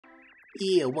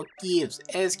Yeah, what gives?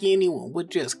 Ask anyone with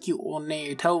just cute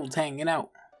ordinary toads hanging out.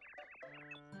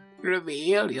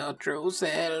 Reveal your true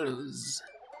selves.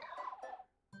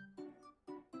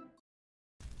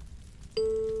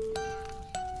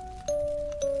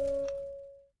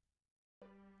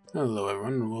 Hello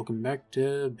everyone, and welcome back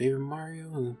to Baby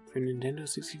Mario for Nintendo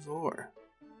 64.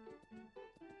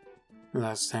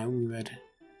 Last time we met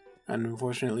an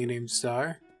unfortunately named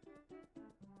Star,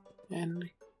 and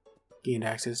gained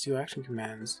access to action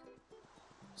commands.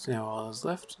 So now all that's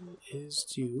left is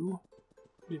to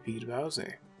defeat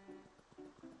Bowser,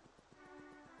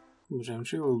 which I'm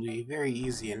sure will be very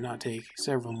easy and not take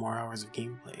several more hours of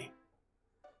gameplay.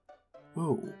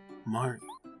 Oh, Mario.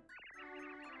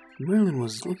 Merlon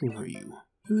was looking for you.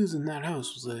 He lives in that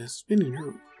house with a spinning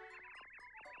roof.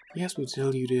 He asked me to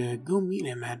tell you to go meet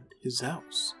him at his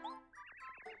house.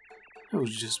 I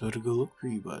was just about to go look for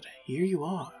you, but here you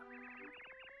are.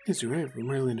 It's rare for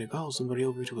Merlon to call somebody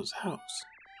over to his house.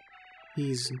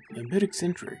 He's a bit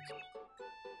eccentric.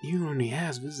 Even when he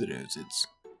has visitors, it's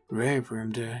rare for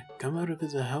him to come out of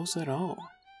his house at all.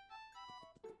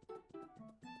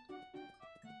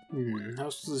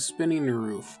 House with a spinning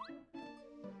roof.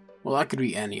 Well, that could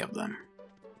be any of them.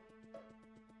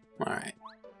 Alright.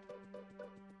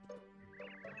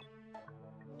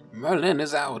 Merlon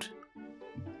is out.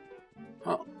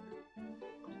 Oh.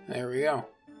 There we go.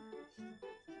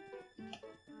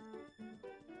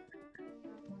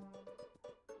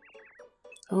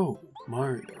 Oh,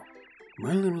 Mario.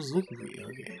 Merlon was looking for you,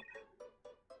 okay.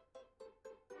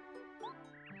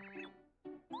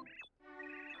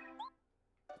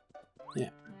 Yeah.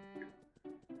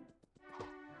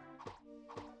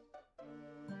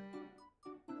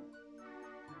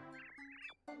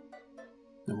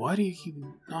 Why do you keep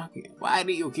knocking? Why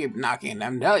do you keep knocking?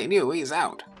 I'm telling you, he's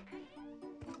out.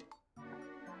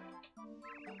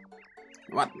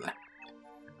 What the?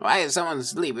 Why is someone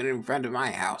sleeping in front of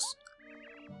my house?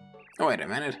 Oh, wait a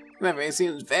minute. That face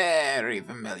seems very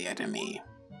familiar to me.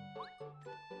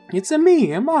 It's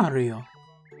me, Mario.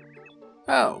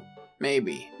 Oh,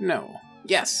 maybe. No.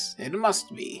 Yes, it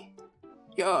must be.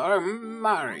 You're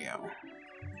Mario.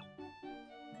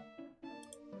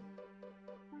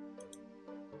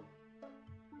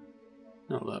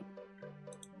 Hold up.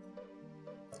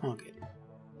 Okay.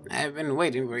 I've been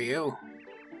waiting for you.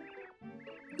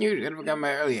 You should have come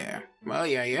earlier. Well,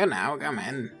 you're here now. Come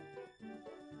in.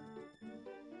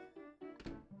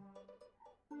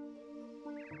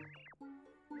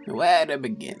 Where to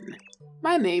begin?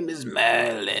 My name is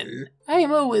Merlon. I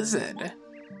am a wizard.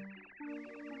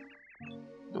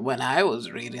 When I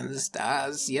was reading the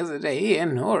stars yesterday,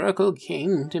 an oracle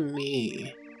came to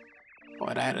me.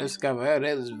 What I discovered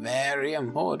is very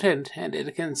important, and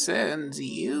it concerns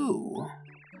you.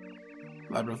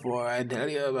 But before I tell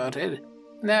you about it,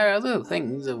 there are other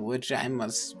things of which I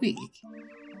must speak.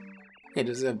 It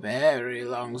is a very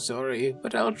long story,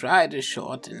 but I'll try to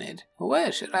shorten it.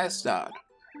 Where should I start?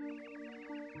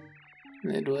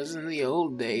 It was in the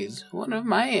old days. One of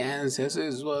my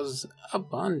ancestors was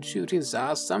up on Shooting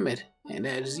Star Summit, and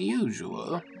as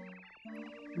usual.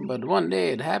 But one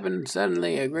day it happened,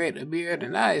 suddenly a great appeared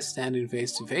and I standing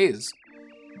face to face.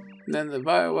 Then the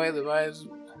far away the vibes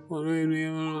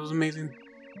was amazing.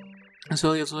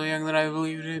 So young that I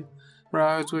believed it. Our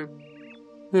hearts were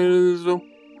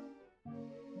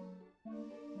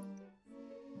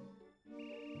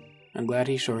I'm glad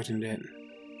he shortened it.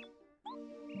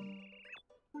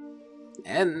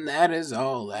 And that is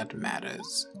all that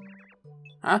matters.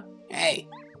 Huh? Hey,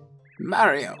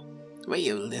 Mario, were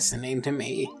you listening to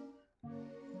me?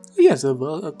 Yes, of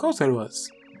course I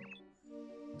was.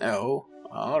 Oh,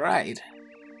 alright.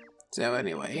 So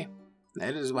anyway,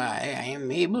 that is why I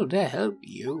am able to help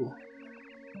you.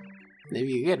 If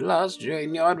you get lost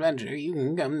during your adventure, you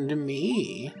can come to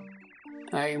me.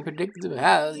 I can predict the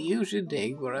path you should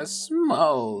take for a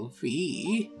small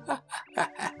fee.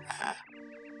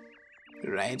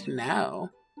 Right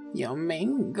now, your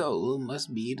main goal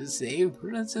must be to save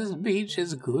Princess Peach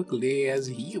as quickly as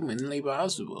humanly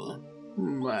possible.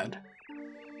 But,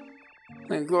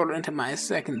 according to my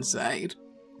second sight,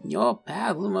 your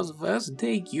path must first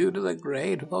take you to the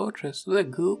great fortress of the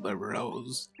Koopa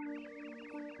Rose.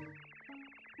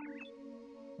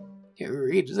 You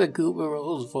reach the Koopa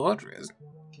Rose fortress,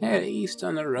 head east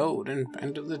on the road in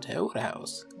front of the Toad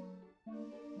House.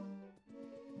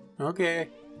 Okay.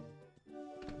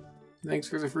 Thanks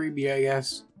for the freebie, I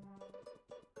guess.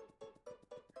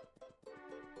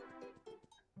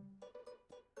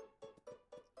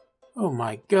 Oh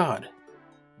my god.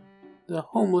 The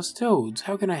homeless toads.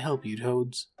 How can I help you,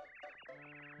 toads?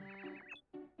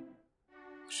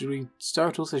 Should we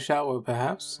start with a shower,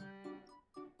 perhaps?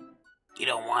 You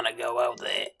don't want to go out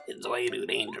there. It's way too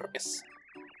dangerous.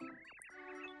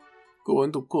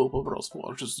 Going to Koopa Bros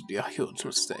Fortress would be a huge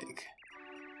mistake.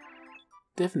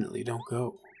 Definitely don't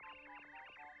go.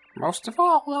 Most of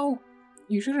all, though,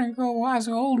 you shouldn't go ask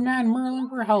old man Merlon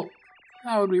for help.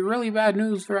 That would be really bad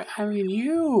news for,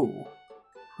 you.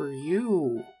 For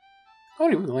you.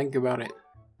 Don't even think about it.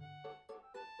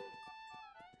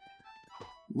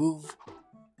 Move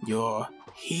your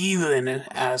heathen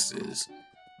asses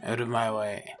out of my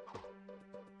way.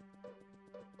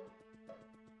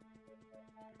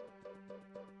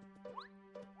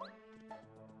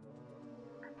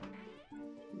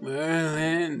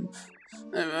 Merlon,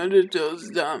 my mother told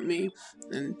stopped me,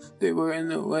 and they were in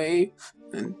the way,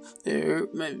 and they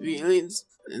hurt my feelings,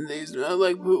 and they smell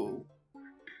like poo.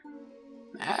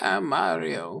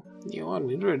 Mario, you want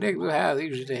me to predict the path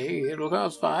you should take? It'll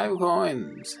cost 5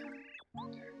 coins.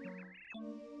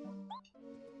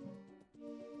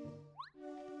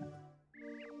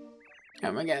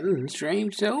 Come again,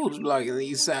 strange toads blocking the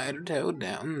east side of Toad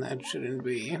Down. That shouldn't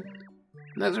be.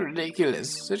 That's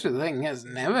ridiculous. Such a thing has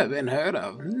never been heard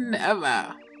of.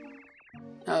 Never.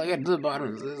 I'll get to the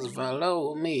bottom of this.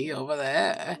 Follow me over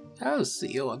there. I'll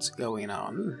see what's going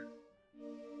on.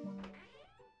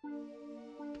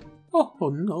 Oh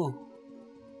no.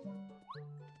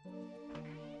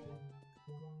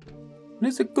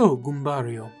 Let's go,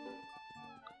 Goombario.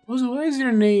 Also, what is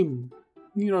your name?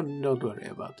 You don't worry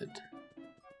about it.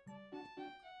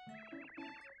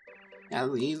 Now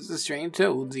these the strange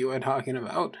toads you were talking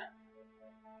about.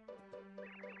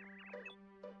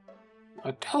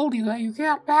 I told you that you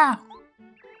can't bow.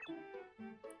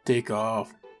 Take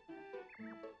off.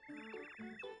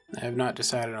 I have not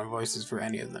decided on voices for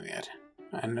any of them yet.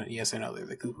 Yes, I know they're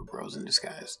the Koopa Bros in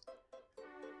disguise.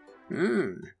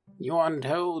 You on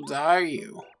toads, are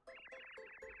you?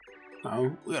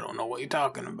 We don't know what you're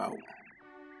talking about.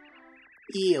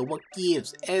 Yeah, what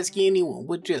gives? Ask anyone,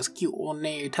 we're just cute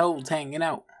ordinary toads hanging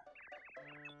out.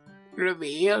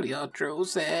 Reveal your true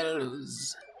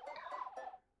selves.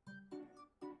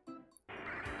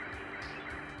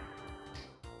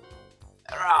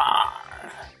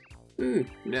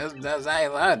 That's I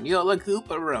thought. You're the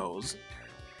Koopa Bros.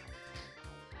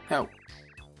 How'd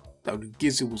you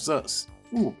guess it was us?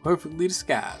 Ooh, perfectly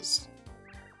disguised.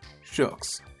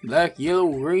 Shucks. Black, yellow,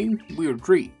 green, we'll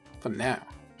treat for now.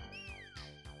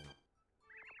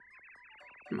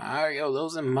 Mario,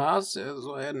 those imposters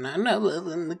were none other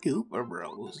than the Koopa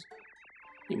Bros.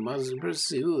 You must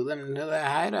pursue them to their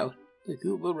hideout, the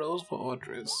Koopa Bros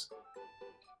Fortress.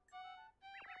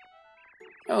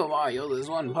 Oh Mario, there's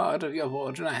one part of your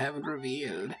fortune I haven't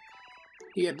revealed.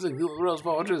 To get to the Koopa Bros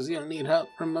Fortress, you'll need help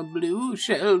from a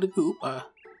blue-shelled Koopa.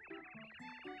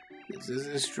 This is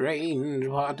a strange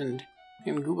part, and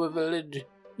in Koopa Village,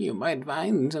 you might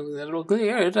find something that will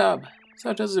clear it up,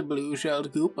 such as a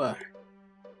blue-shelled Koopa.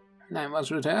 I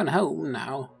must return home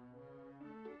now.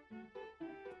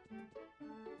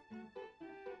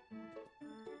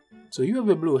 So you have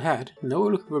a blue hat, now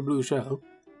we're looking for a blue shell.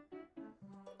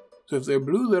 So if they're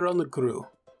blue, they're on the crew.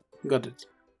 Got it.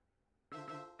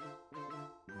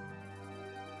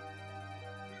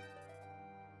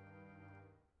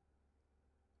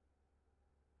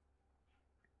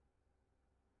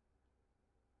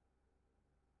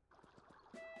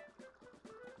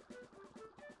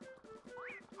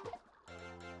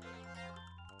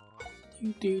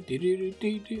 Didn't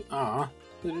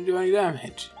do any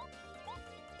damage.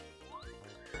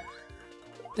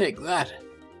 Take that,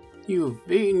 you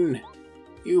fiend!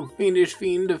 You fiendish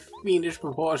fiend of fiendish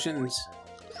proportions.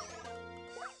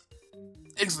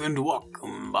 Excellent work,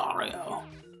 Mario.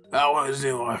 How is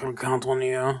it? I can count on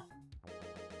you. Alright,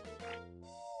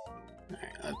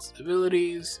 that's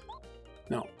abilities.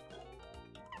 No.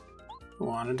 Go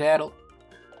on and tattle.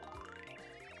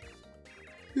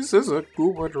 This is a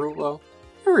Koopa Troopa.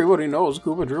 Everybody knows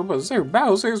Koopa Troopas. They're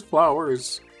Bowser's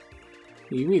flowers.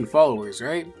 You mean followers,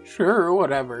 right? Sure,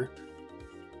 whatever.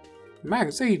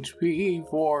 Max HP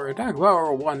 4, attack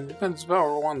power 1, defense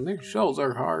power 1. Their shells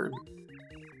are hard.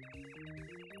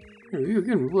 If you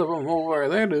can flip them over,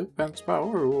 their defense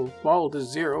power will fall to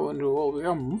 0 and it will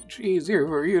become much easier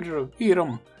for you to defeat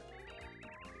them.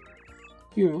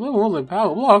 You can flip them with a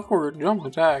power block or a jump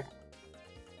attack.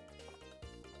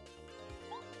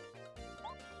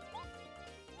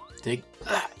 Take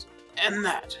that, and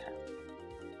that.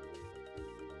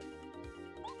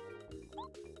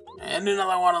 And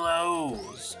another one of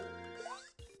those.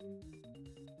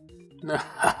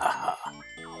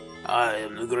 I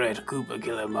am the great Koopa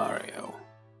Killer Mario.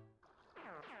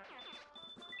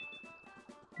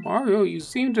 Mario, you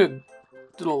seem to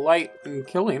delight in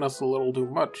killing us a little too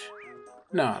much.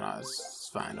 No, it's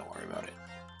fine. Don't worry about it.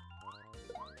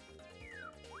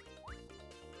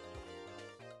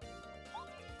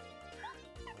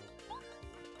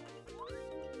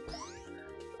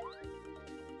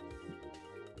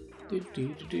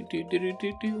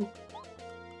 Do.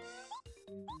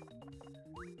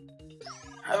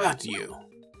 How about you?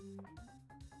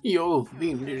 You old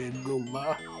fiendish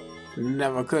Goomba.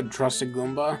 Never could trust a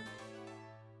Goomba.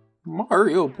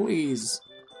 Mario, please.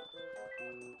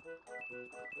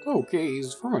 Okay,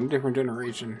 he's from a different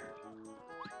generation.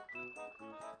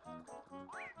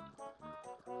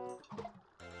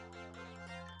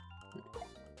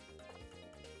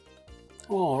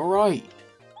 Alright.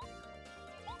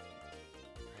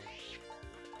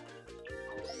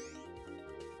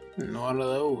 One of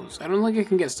those. I don't think I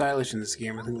can get stylish in this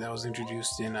game. I think that was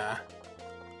introduced in,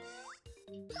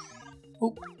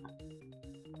 Oh.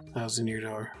 That was a new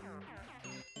door.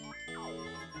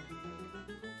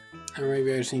 Or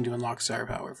maybe I just need to unlock Star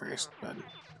Power first, but...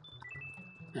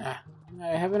 I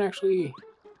haven't actually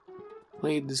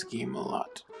played this game a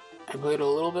lot. I played a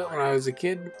little bit when I was a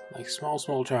kid, like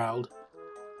small child.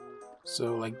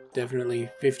 So, like, definitely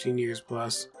 15 years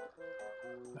plus.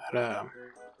 But,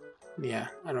 yeah,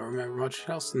 I don't remember much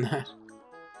else than that.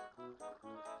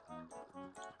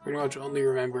 Pretty much only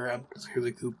remember up through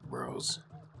the Koopa Bros.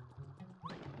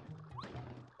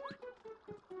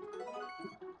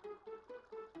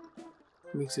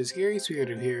 Makes a scary spirit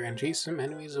appear and chase some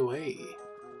enemies away.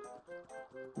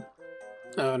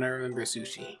 Oh, and I remember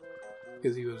Sushi,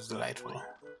 because he was delightful.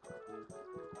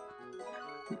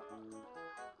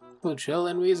 Put shell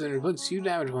enemies and inflicts 2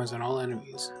 damage points on all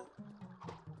enemies.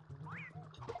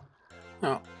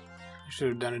 Oh, I should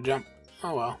have done a jump.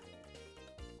 Oh well.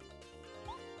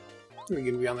 We're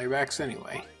gonna be on their backs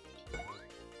anyway.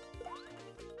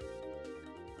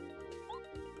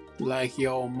 Like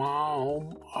your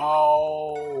mom.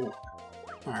 Oh.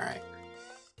 Alright.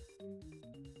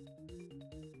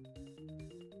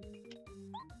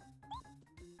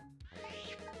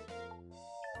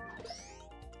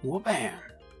 Whoop-bam.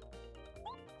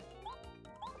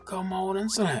 Come on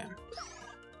and slam.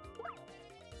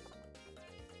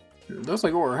 Looks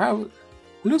like we're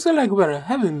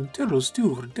having turtle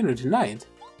stew for dinner tonight.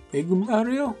 Hey,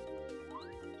 Mario?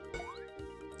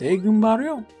 Hey,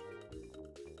 Mario?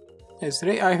 Yes,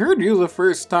 today I heard you the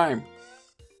first time.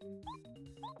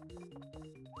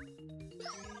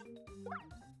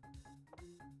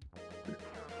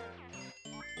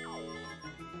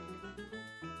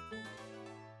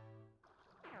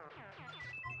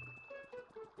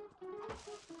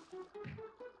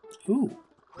 Ooh,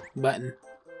 button.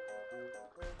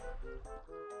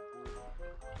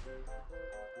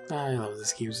 I love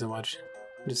this game so much.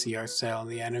 Just the art style and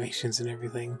the animations and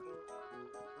everything.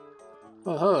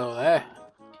 Oh, hello there.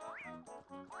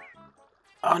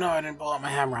 Oh no, I didn't pull out my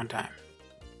hammer on time.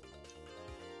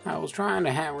 I was trying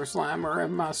to hammer slammer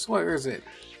and my swears it.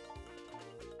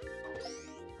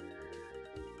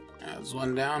 That's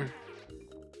one down.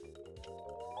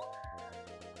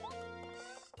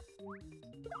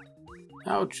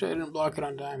 Ouch, I didn't block it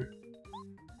on time.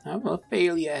 I'm a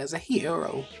failure as a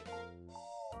hero.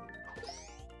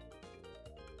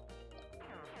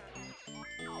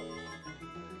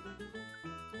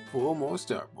 Four more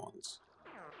star points.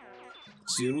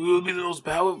 Soon we will be the most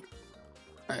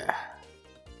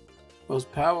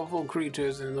powerful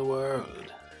creatures in the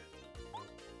world.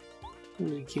 I'm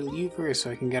gonna kill you first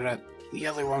so I can get at the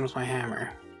other one with my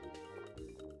hammer.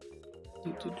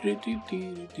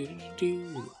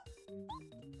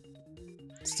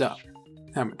 Stop.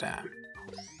 Hammer time.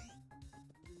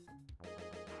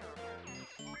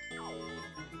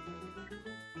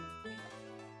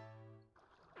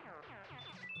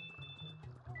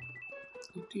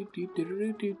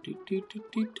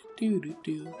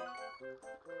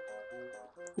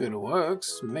 It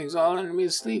works. Makes all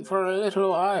enemies sleep for a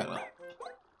little while.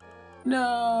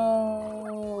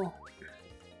 No.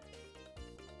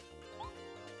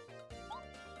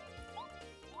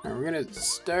 Now we're gonna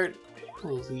start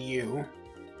with you,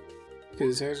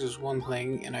 because there's just one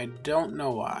thing, and I don't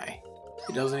know why.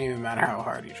 It doesn't even matter how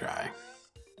hard you try.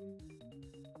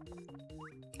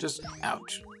 Just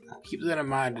ouch. Keep that in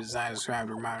mind. Design is trying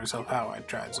to remind myself how I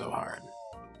tried so hard.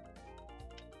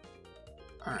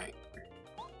 Alright.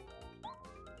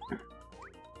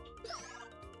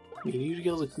 We need to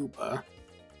kill the Koopa,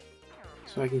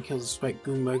 so I can kill the Spike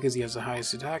Goomba because he has the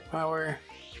highest attack power.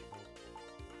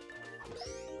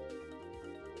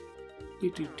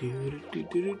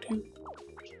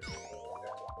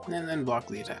 And then block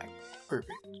the attack.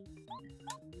 Perfect.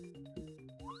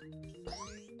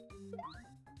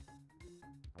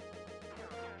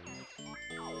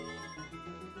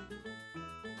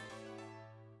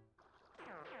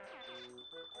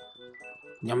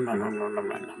 Yum, nom, nom, nom, nom,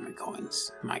 nom, nom, my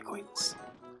coins. My coins.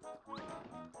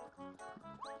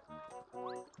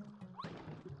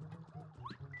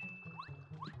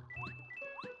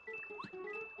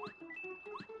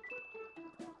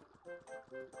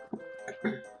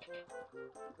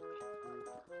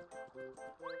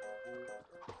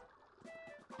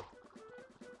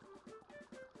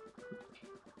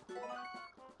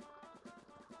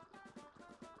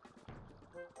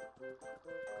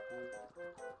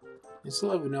 I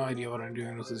still have no idea what I'm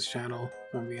doing with this channel,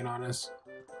 if I'm being honest.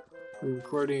 I'm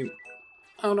recording,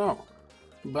 oh no,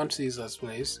 a bunch of these Let's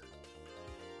Plays.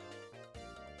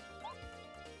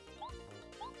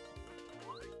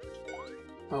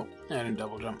 Oh, I didn't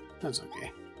double jump. That's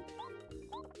okay.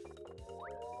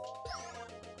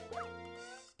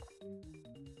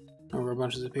 Over a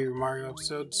bunch of the Paper Mario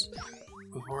episodes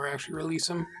before I actually release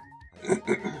them.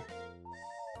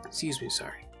 Excuse me,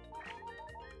 sorry.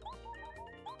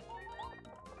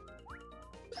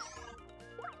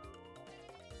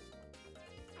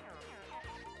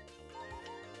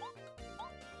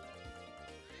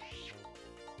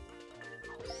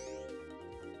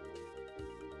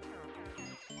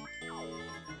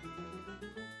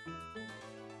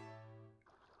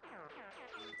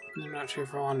 I'm not sure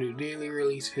if I want to do daily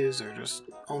releases or just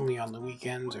only on the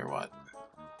weekends or what.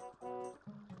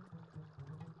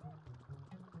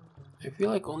 I feel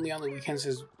like only on the weekends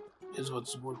is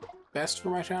what's worked best for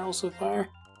my channel so far.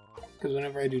 Because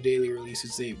whenever I do daily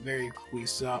releases, they very quickly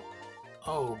stop.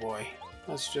 Oh boy,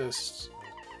 let's just...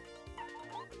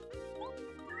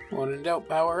 when in doubt,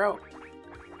 power out.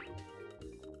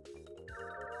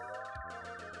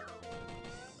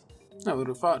 I would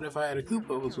have fought if I had a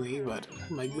Koopa with me, but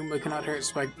my Goomba cannot hurt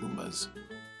Spike Goombas.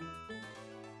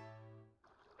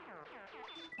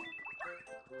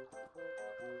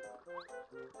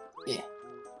 Yeah.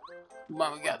 Come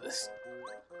on, we got this.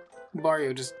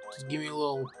 Mario, just give me a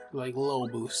little, low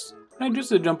boost. And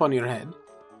just a jump on your head.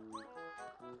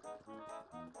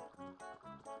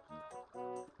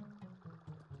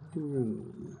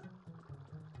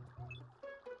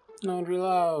 Not real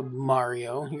loud,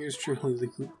 Mario. Here's truly the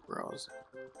Koopa Bros.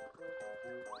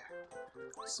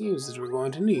 Seems that we're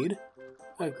going to need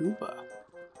a Koopa.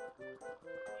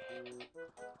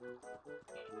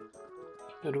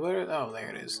 But where? Oh,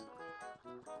 there it is.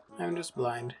 I'm just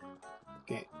blind.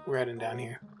 Okay, we're heading down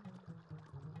here.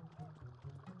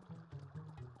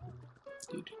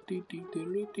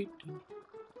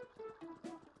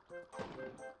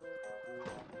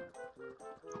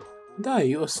 Die,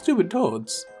 you stupid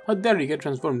toads! How dare you get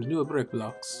transformed into brick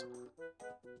blocks?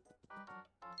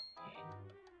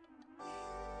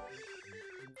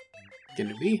 Can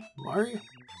it be? Mario?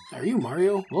 Are you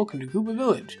Mario? Welcome to Koopa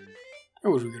Village. I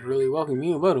wish we could really welcome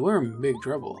you, but we're in big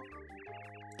trouble.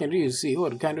 Can't you see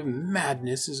what kind of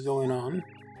madness is going on?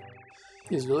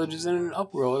 This village is in an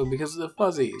uproar because of the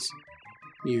fuzzies.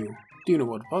 You do know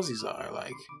what fuzzies are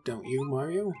like, don't you,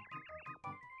 Mario?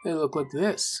 They look like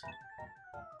this.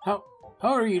 How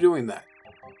are you doing that?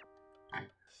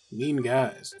 Mean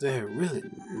guys, they're really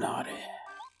naughty.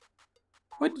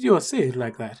 Why did you say it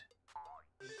like that?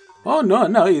 Oh no,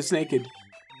 now he's naked.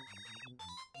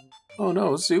 Oh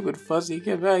no, stupid fuzzy,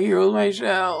 get back here with my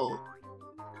shell.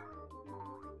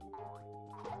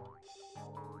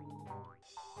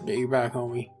 Get you back,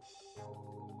 homie.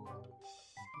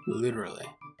 Literally.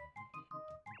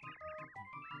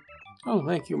 Oh,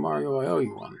 thank you, Mario, I owe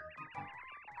you one.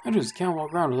 I just can't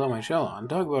walk around without my shell on.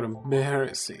 Talk about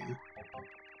embarrassing.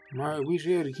 Mario, we should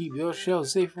be able to keep your shell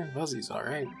safe from fuzzies,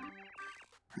 alright?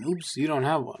 Oops, you don't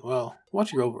have one. Well,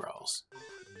 watch your overalls.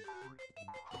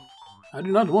 I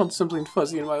do not want something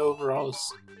fuzzy in my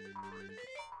overalls.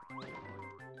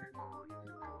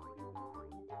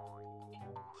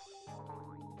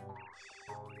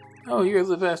 Oh, you're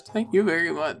the best. Thank you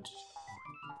very much.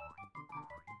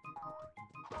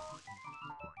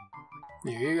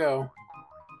 There you go.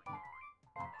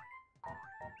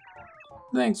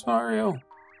 Thanks, Mario.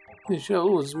 This shell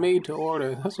was made to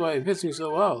order. That's why it fits me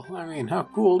so well. I mean, how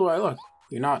cool do I look?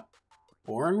 You're not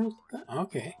born with that?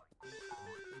 Okay.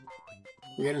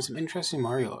 We're getting some interesting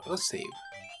Mario. Let's save.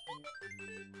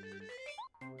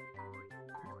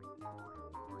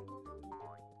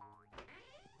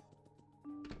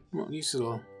 Well, you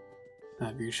still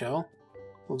have your shell.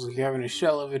 Looks like you're having a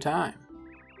shell of a time.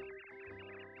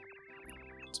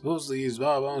 Supposedly these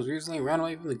Bob-Bombs recently ran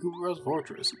away from the Koopa Bros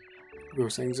fortress. Of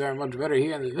course, things aren't much better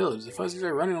here in the village. The fuzzies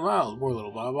are running wild, poor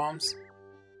little Bob-Bombs.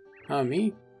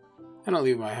 Me? I don't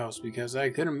leave my house because I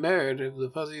couldn't bear it if the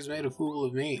fuzzies made a fool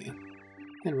of me.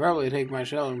 They'd probably take my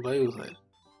shell and play with it.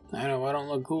 I know I don't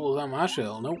look cool without my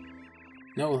shell, nope.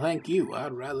 No, thank you.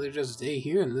 I'd rather just stay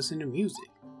here and listen to music.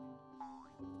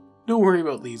 Don't worry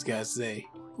about these guys today.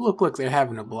 Look like they're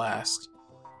having a blast.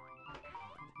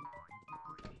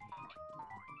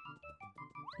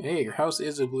 Hey, your house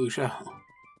is a blue shell.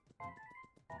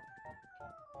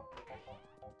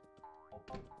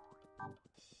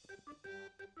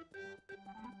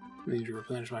 I need to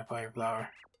replenish my fire flower.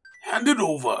 Hand it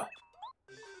over!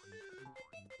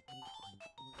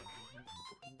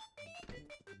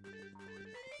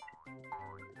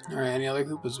 Alright, any other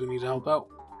Koopas we need to help out?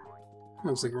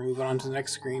 Looks like we're moving on to the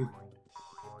next screen.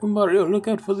 Mario, look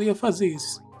out for the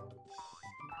fuzzies!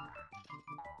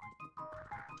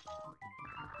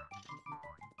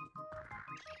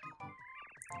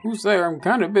 Who's there? I'm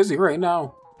kind of busy right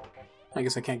now. I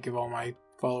guess I can't give all my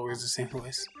followers the same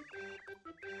voice.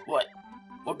 What?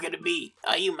 What could it be?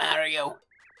 Are you Mario?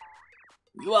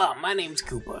 You are. My name's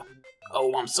Koopa.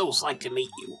 Oh, I'm so psyched to meet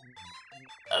you.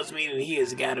 Us meeting here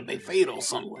has got to be fatal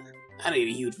somewhere. I need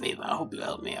a huge favor. I hope you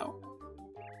help me out.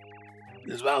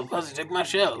 This wild fuzzy took my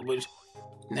shell, which,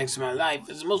 next to my life,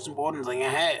 is the most important thing I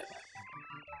have.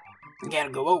 I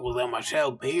can't go out without my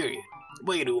shell, period.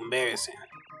 Way too embarrassing.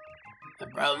 The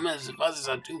problem is, the fuzzies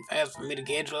are too fast for me to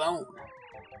catch alone.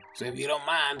 So if you don't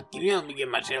mind, can you help me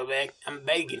get my shell back? I'm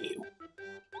begging you.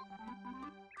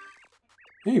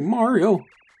 Hey, Mario.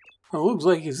 It looks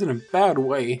like he's in a bad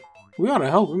way. We ought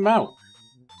to help him out.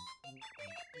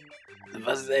 The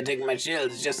fuzzy that took my shell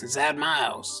is just inside my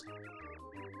house.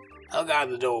 I'll guard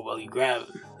the door while you grab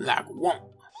him, like a womp.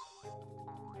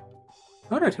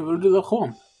 Alright, we'll do the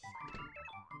hump.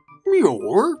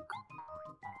 York?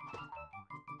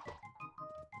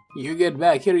 You get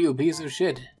back here, you piece of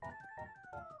shit.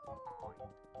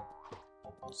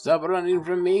 Stop running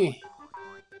from me.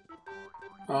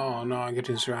 Oh no, I'm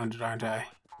getting surrounded, aren't I?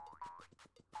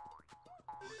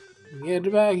 Get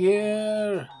back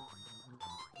here!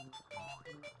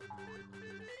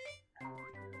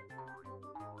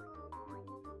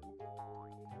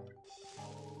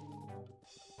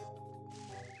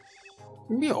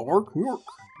 York.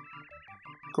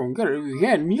 Go and get it if you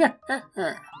can. Yeah.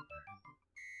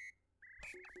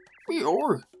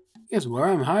 York. Guess where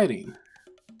I'm hiding.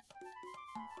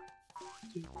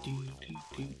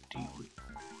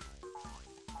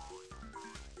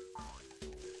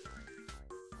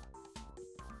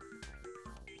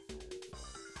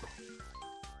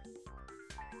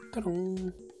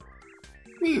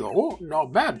 Yo,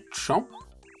 not bad, chump.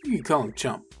 You call him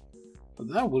chump. But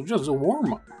that was just a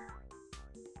warm-up.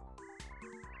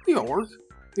 York,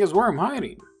 guess where I'm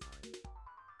hiding.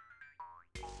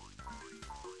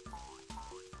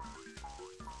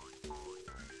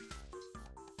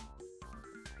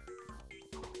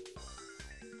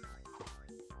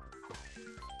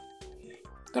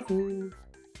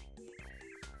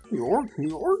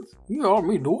 York, you got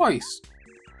me twice.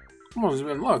 Must have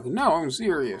been luck. Now I'm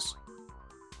serious.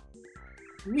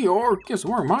 York, guess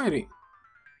where I'm hiding.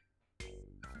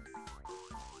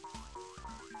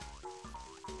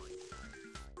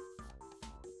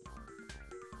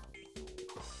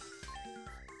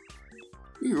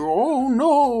 Oh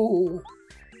no!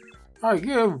 I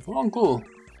give Uncle.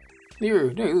 Here,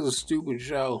 take this stupid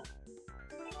shell.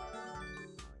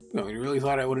 No, you really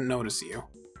thought I wouldn't notice you.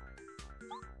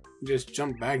 Just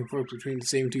jump back and forth between the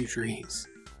same two trees.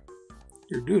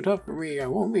 You're too tough for me. I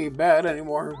won't be bad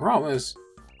anymore, I promise.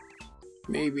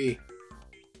 Maybe.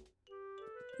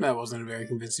 That wasn't a very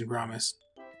convincing promise.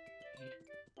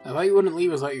 I thought you wouldn't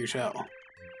leave without your shell.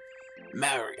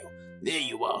 Mario, there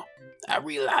you are. I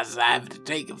realize I have to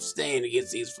take a stand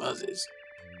against these fuzzies.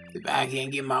 If I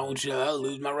can't get my own shell, I'll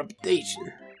lose my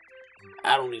reputation.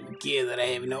 I don't even care that I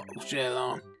have no shell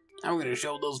on. I'm gonna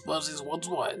show those fuzzies what's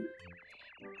what.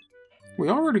 We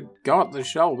already got the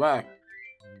shell back.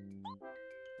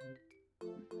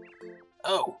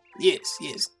 Oh, yes.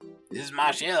 This is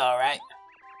my shell, alright.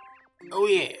 Oh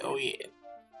yeah.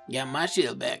 Got my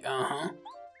shell back,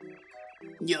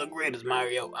 You're the greatest,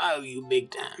 Mario. I owe you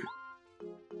big time.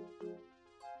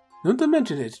 Not to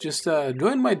mention it, just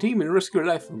join my team and risk your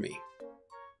life for me.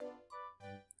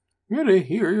 Good to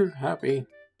hear you're happy.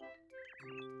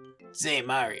 Say,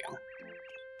 Mario,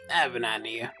 I have an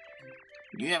idea.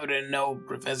 Do you happen to know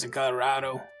Professor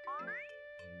Colorado?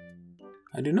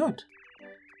 I do not.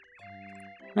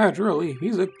 Naturally,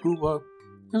 he's a Koopa.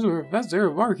 He's a professor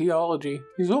of archaeology.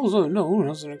 He's also known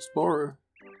as an explorer.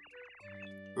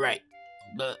 Right,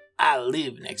 but I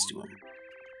live next to him.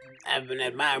 I've been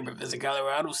admiring Professor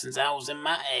Colorado since I was in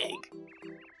my egg.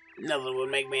 Nothing would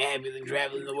make me happier than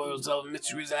traveling the world solving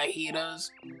mysteries like he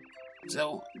does.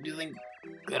 So, do you think,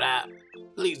 could I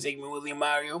please take me with you,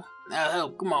 Mario? I'll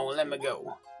help. Come on, let me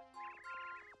go.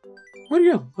 What do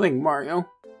you think, Mario?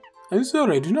 I'm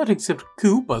sorry, I do not accept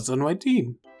Koopas on my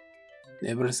team.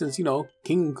 Ever since,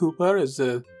 King Koopa is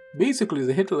basically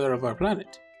the Hitler of our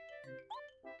planet.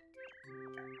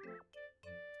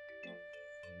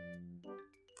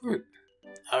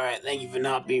 Alright, thank you for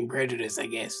not being prejudiced, I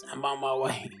guess. I'm on my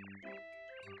way.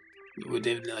 You were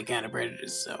definitely kind of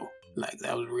prejudiced, so,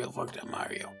 that was real fucked up,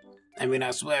 Mario. I mean,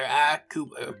 I swear,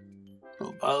 Koopa,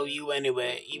 will follow you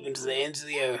anywhere, even to the ends of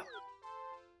the earth.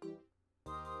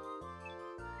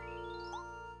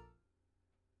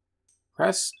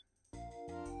 Press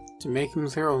to make him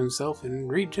throw himself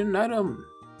and reach an item,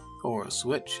 or a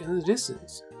switch in the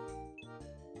distance.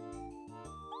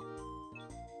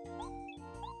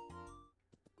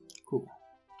 Cool.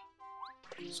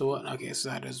 So what? Okay, so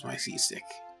that is my C-stick.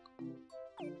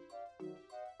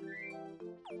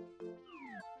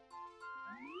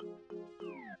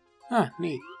 Ah,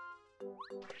 neat.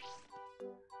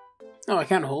 Oh, I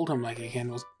can't hold him like I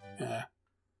can with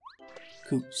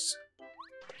Koops.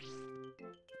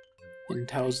 And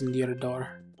Thousand the other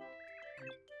door.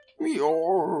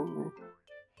 I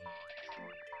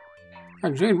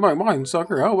changed my mind,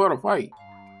 sucker. How about a fight?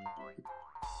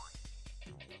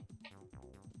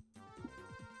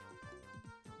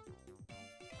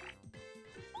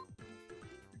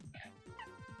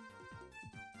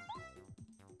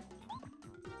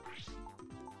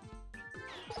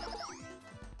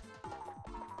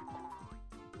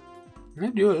 I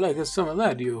do like some of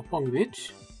that, you punk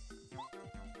bitch.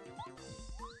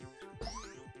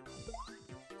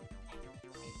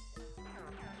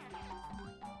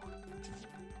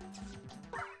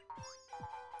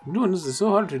 Doing this is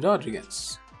so hard to dodge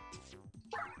against.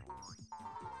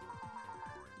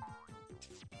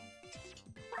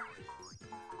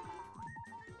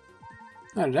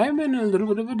 And I'm in a little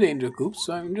bit of a danger, Coop,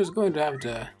 so I'm just going to have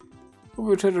to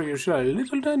overturtle your shot a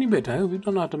little tiny bit. I hope you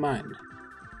don't have to mind.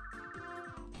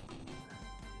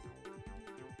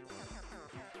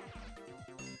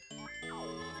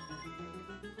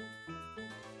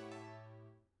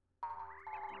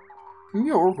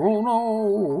 Oh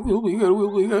no, we'll be good,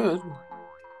 we'll be good.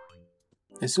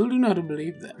 I still do not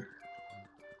believe them.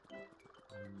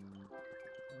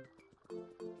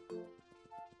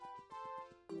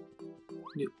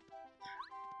 Yep.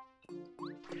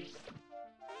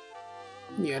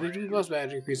 Yeah, the boss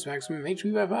badge increased maximum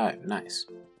HP by 5. Nice.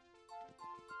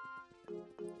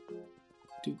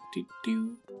 Do do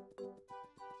do.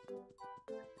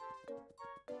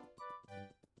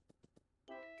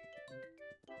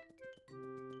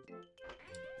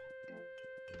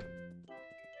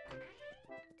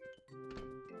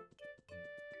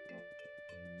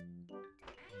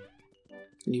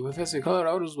 You Professor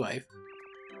Colorado's wife.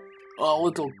 Oh,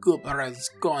 little Cooper is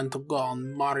going to go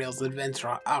on Mario's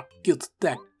adventure. I'll get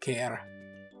that care.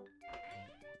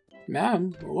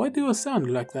 Ma'am, why do you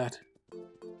sound like that?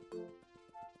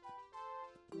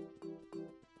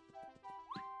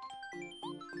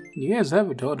 You guys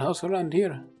have a toad house around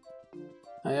here.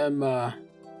 I am,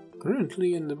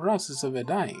 currently in the process of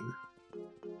dying.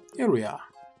 Here we are.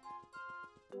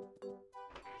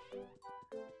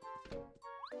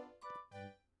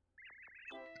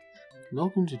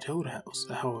 Welcome to Toad House.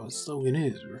 Our slogan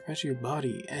is, refresh your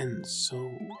body and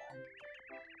soul.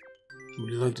 Would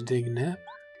you like to take a nap?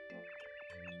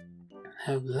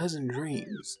 Have pleasant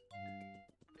dreams.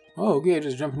 Oh, okay,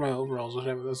 just jump in my overalls,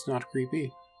 whatever, that's not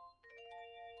creepy.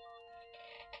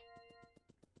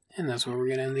 And that's where we're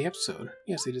gonna end the episode.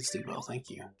 Yes, I did sleep well, thank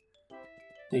you.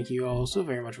 Thank you all so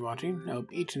very much for watching. I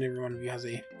hope each and every one of you has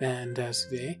a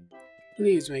fantastic day.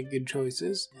 Please make good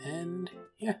choices, and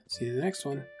yeah, see you in the next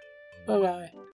one. Bye-bye.